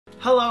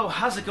Hello,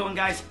 how's it going,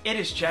 guys? It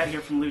is Chad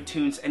here from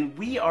Loot-Tunes, and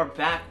we are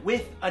back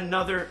with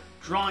another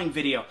drawing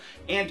video.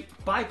 And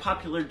by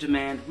popular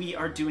demand, we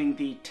are doing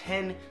the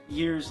 10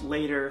 years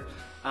later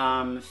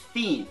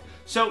theme.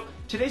 So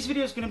today's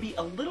video is going to be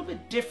a little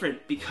bit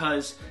different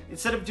because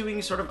instead of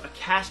doing sort of a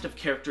cast of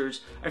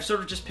characters, I've sort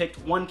of just picked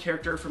one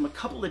character from a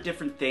couple of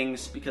different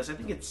things because I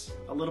think it's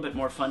a little bit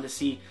more fun to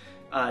see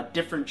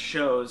different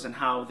shows and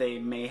how they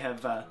may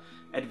have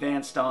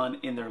advanced on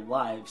in their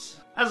lives.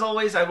 As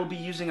always, I will be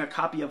using a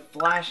copy of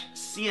Flash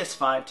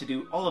CS5 to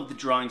do all of the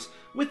drawings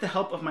with the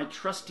help of my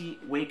trusty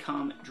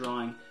Wacom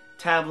drawing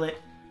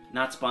tablet.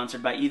 Not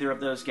sponsored by either of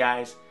those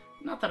guys.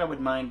 Not that I would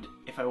mind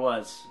if I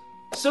was.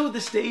 So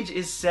the stage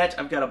is set,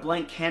 I've got a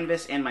blank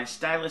canvas and my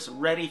stylus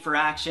ready for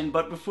action,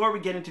 but before we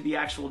get into the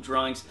actual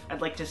drawings,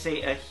 I'd like to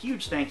say a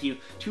huge thank you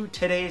to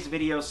today's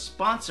video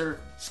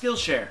sponsor,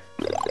 Skillshare.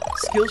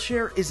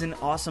 Skillshare is an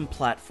awesome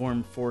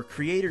platform for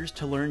creators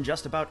to learn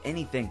just about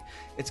anything.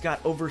 It's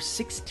got over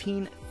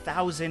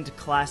 16,000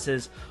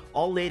 classes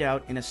all laid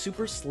out in a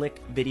super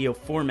slick video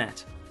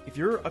format. If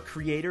you're a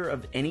creator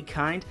of any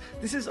kind,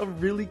 this is a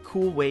really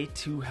cool way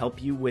to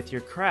help you with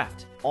your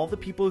craft. All the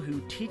people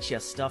who teach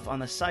you stuff on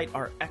the site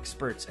are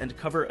experts and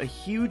cover a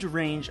huge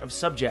range of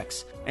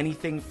subjects.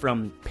 Anything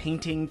from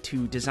painting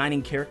to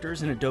designing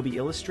characters in Adobe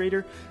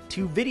Illustrator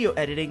to video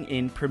editing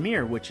in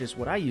Premiere, which is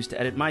what I use to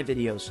edit my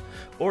videos.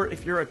 Or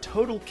if you're a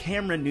total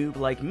camera noob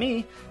like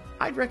me,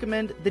 I'd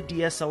recommend the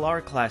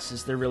DSLR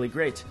classes. They're really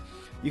great.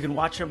 You can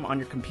watch them on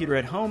your computer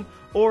at home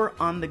or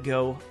on the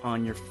go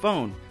on your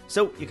phone.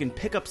 So you can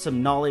pick up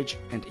some knowledge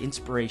and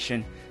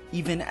inspiration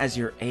even as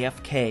you're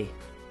AFK,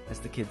 as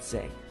the kids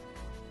say.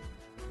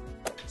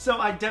 So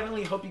I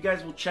definitely hope you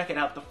guys will check it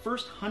out. The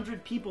first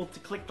 100 people to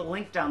click the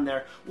link down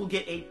there will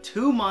get a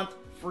 2-month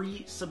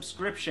free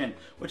subscription,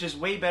 which is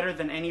way better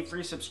than any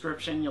free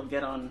subscription you'll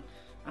get on,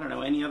 I don't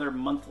know, any other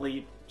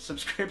monthly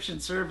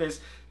subscription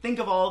service. Think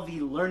of all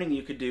the learning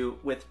you could do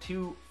with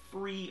 2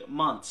 free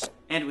months.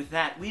 And with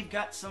that, we've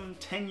got some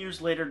 10 years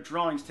later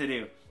drawings to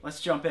do. Let's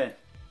jump in.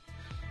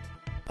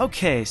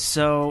 Okay,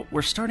 so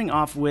we're starting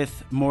off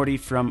with Morty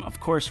from, of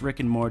course, Rick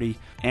and Morty,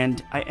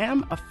 and I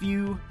am a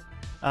few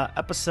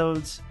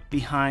episodes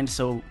behind,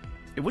 so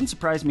it wouldn't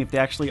surprise me if they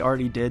actually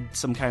already did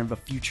some kind of a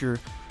future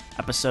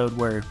episode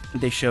where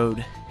they showed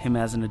him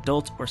as an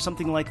adult or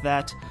something like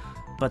that.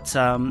 But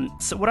so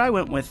what I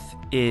went with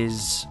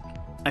is,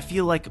 I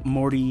feel like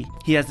Morty,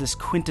 he has this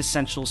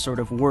quintessential sort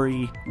of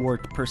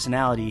worry-wart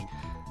personality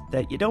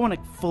that you don't want to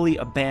fully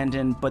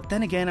abandon, but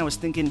then again, I was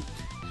thinking,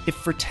 if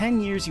for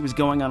 10 years he was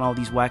going on all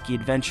these wacky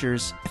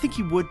adventures, I think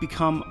he would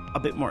become a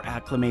bit more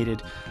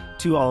acclimated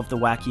to all of the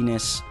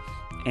wackiness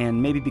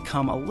and maybe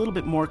become a little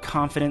bit more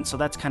confident, so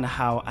that's kind of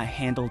how I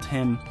handled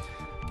him.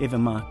 Gave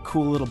him a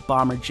cool little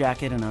bomber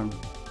jacket and a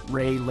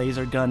ray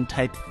laser gun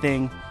type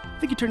thing. I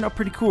think he turned out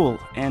pretty cool,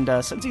 and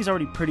since he's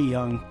already pretty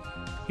young,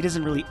 he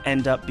doesn't really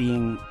end up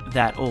being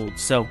that old,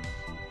 so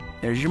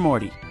there's your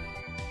Morty.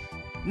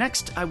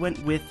 Next, I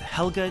went with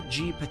Helga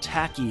G.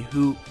 Pataki,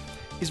 who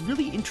is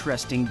really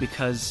interesting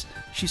because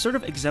she sort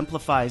of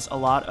exemplifies a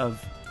lot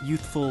of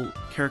youthful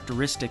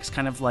characteristics,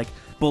 kind of like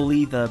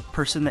bully the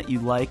person that you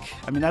like.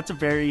 I mean, that's a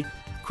very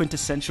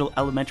quintessential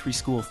elementary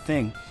school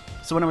thing.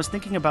 So when I was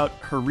thinking about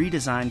her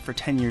redesign for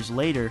 10 years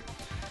later,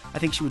 I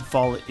think she would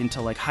fall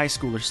into like high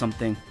school or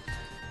something.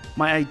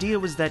 My idea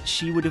was that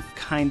she would have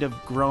kind of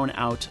grown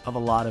out of a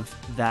lot of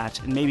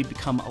that and maybe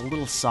become a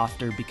little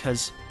softer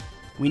because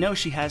we know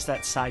she has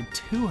that side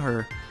to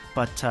her,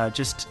 but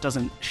just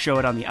doesn't show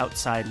it on the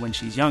outside when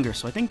she's younger.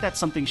 So I think that's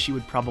something she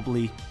would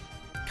probably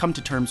come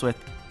to terms with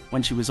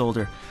when she was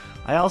older.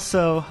 I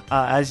also,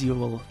 as you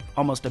will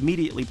almost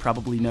immediately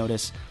probably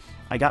notice,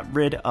 I got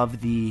rid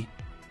of the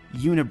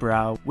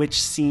unibrow, which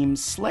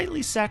seems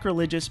slightly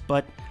sacrilegious,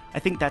 but I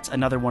think that's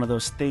another one of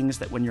those things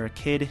that when you're a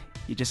kid,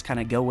 you just kind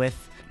of go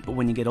with. But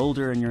when you get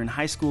older and you're in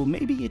high school,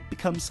 maybe it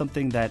becomes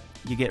something that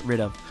you get rid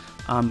of.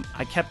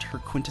 I kept her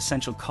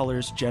quintessential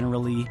colors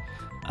generally,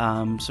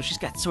 so she's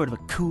got sort of a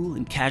cool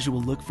and casual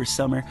look for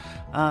summer.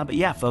 But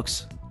yeah,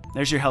 folks,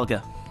 there's your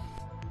Helga.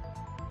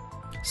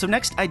 So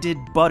next I did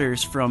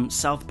Butters from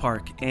South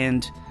Park,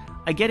 and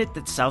I get it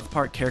that South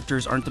Park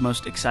characters aren't the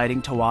most exciting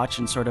to watch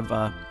in sort of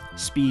a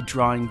speed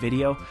drawing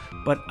video,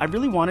 but I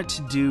really wanted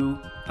to do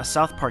a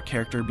South Park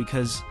character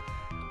because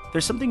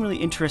there's something really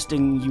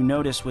interesting you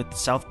notice with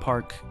South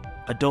Park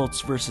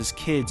adults versus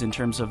kids in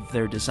terms of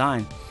their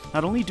design.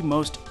 Not only do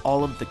most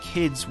all of the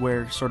kids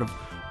wear sort of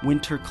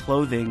winter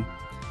clothing,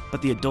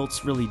 but the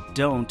adults really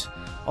don't.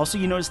 Also,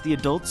 you notice the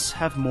adults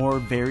have more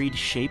varied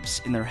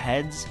shapes in their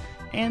heads,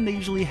 and they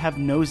usually have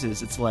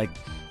noses. It's like,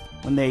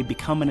 when they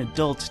become an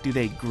adult, do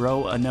they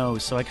grow a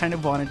nose? So I kind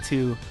of wanted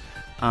to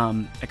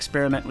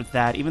experiment with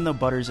that, even though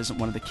Butters isn't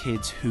one of the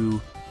kids who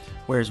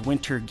wears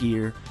winter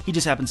gear. He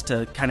just happens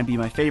to kind of be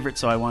my favorite,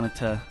 so I wanted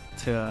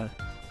to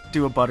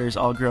do a Butters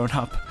all grown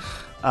up.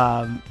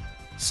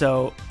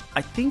 So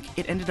I think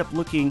it ended up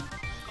looking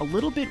a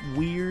little bit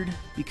weird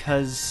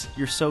because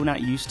you're so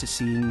not used to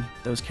seeing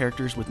those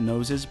characters with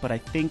noses, but I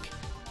think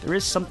there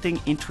is something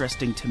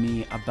interesting to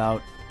me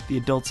about the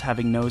adults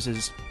having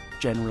noses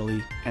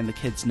generally and the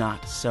kids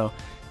not. So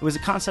it was a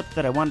concept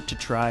that I wanted to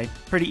try.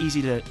 Pretty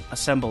easy to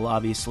assemble,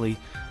 obviously,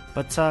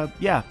 but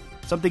yeah,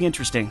 something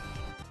interesting.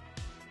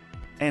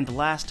 And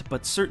last,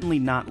 but certainly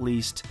not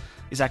least,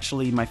 is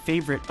actually my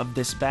favorite of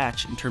this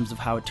batch in terms of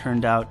how it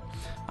turned out.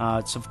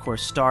 It's of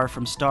course Star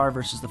from Star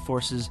versus the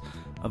Forces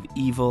of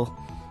Evil.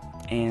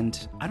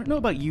 And I don't know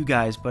about you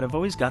guys, but I've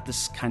always got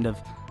this kind of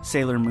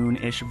Sailor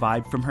Moon-ish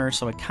vibe from her,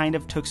 so I kind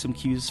of took some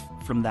cues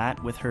from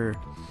that with her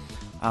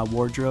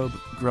wardrobe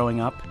growing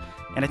up.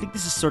 And I think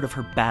this is sort of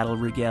her battle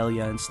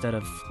regalia instead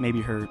of maybe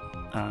her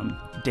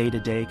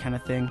day-to-day kind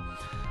of thing.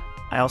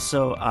 I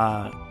also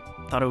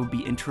thought it would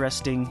be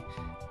interesting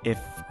if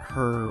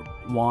her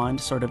wand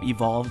sort of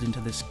evolved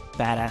into this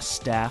badass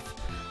staff.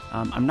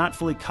 I'm not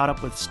fully caught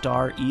up with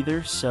Star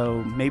either,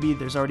 so maybe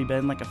there's already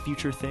been like a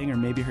future thing, or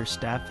maybe her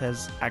staff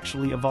has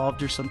actually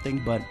evolved or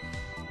something, but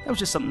that was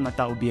just something I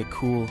thought would be a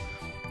cool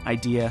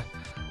idea.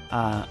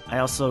 I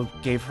also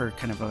gave her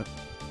kind of a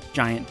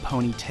giant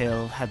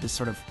ponytail, had this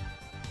sort of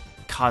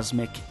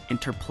cosmic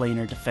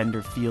interplanar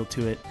defender feel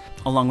to it,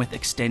 along with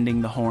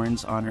extending the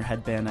horns on her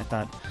headband. I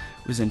thought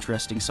it was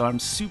interesting, so I'm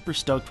super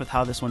stoked with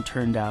how this one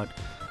turned out.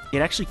 It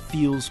actually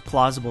feels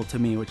plausible to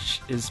me, which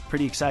is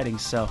pretty exciting,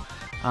 so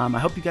I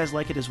hope you guys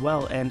like it as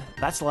well, and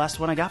that's the last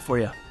one I got for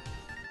you.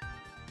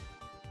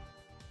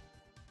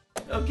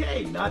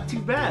 Okay, not too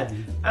bad.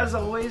 As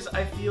always,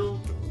 I feel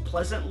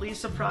pleasantly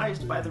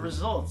surprised by the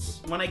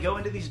results. When I go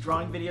into these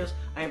drawing videos,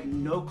 I have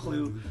no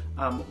clue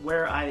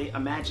where I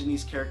imagine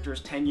these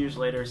characters 10 years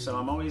later, so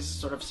I'm always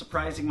sort of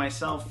surprising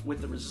myself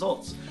with the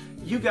results.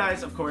 You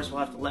guys, of course, will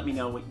have to let me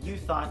know what you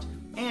thought,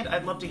 and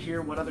I'd love to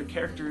hear what other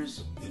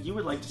characters you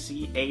would like to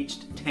see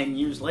aged 10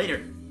 years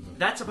later.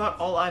 That's about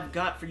all I've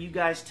got for you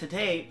guys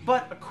today,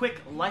 but a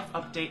quick life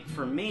update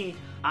for me.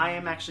 I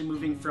am actually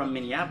moving from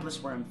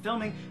Minneapolis, where I'm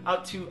filming,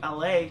 out to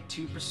LA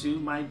to pursue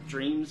my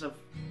dreams of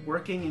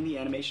working in the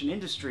animation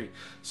industry.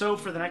 So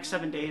for the next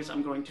 7 days,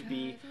 I'm going to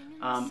be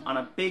on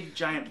a big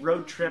giant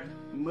road trip,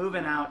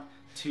 moving out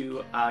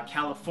to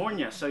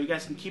California. So you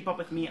guys can keep up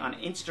with me on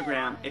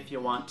Instagram if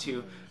you want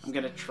to. I'm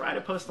going to try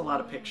to post a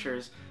lot of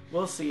pictures.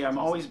 We'll see. I'm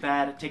always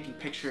bad at taking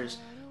pictures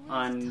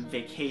on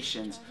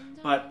vacations.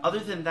 But other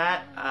than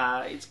that,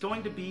 it's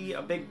going to be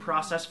a big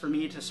process for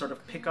me to sort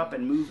of pick up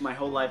and move my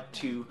whole life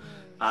to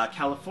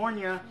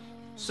California.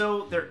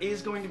 So there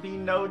is going to be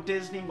no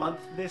Disney month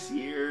this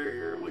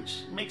year,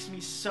 which makes me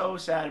so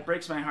sad. It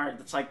breaks my heart.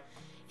 It's like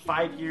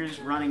 5 years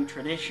running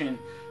tradition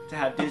to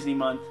have Disney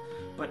month,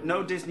 but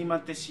no Disney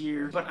month this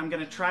year. But I'm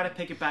going to try to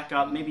pick it back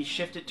up, maybe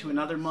shift it to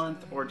another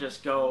month, or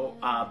just go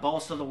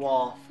balls to the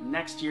wall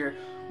next year.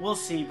 We'll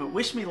see, but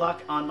wish me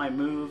luck on my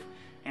move.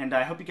 And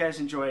I hope you guys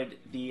enjoyed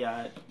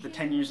the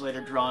 10 years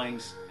later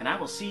drawings, and I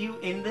will see you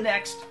in the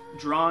next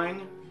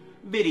drawing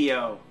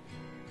video.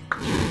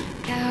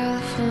 Carol.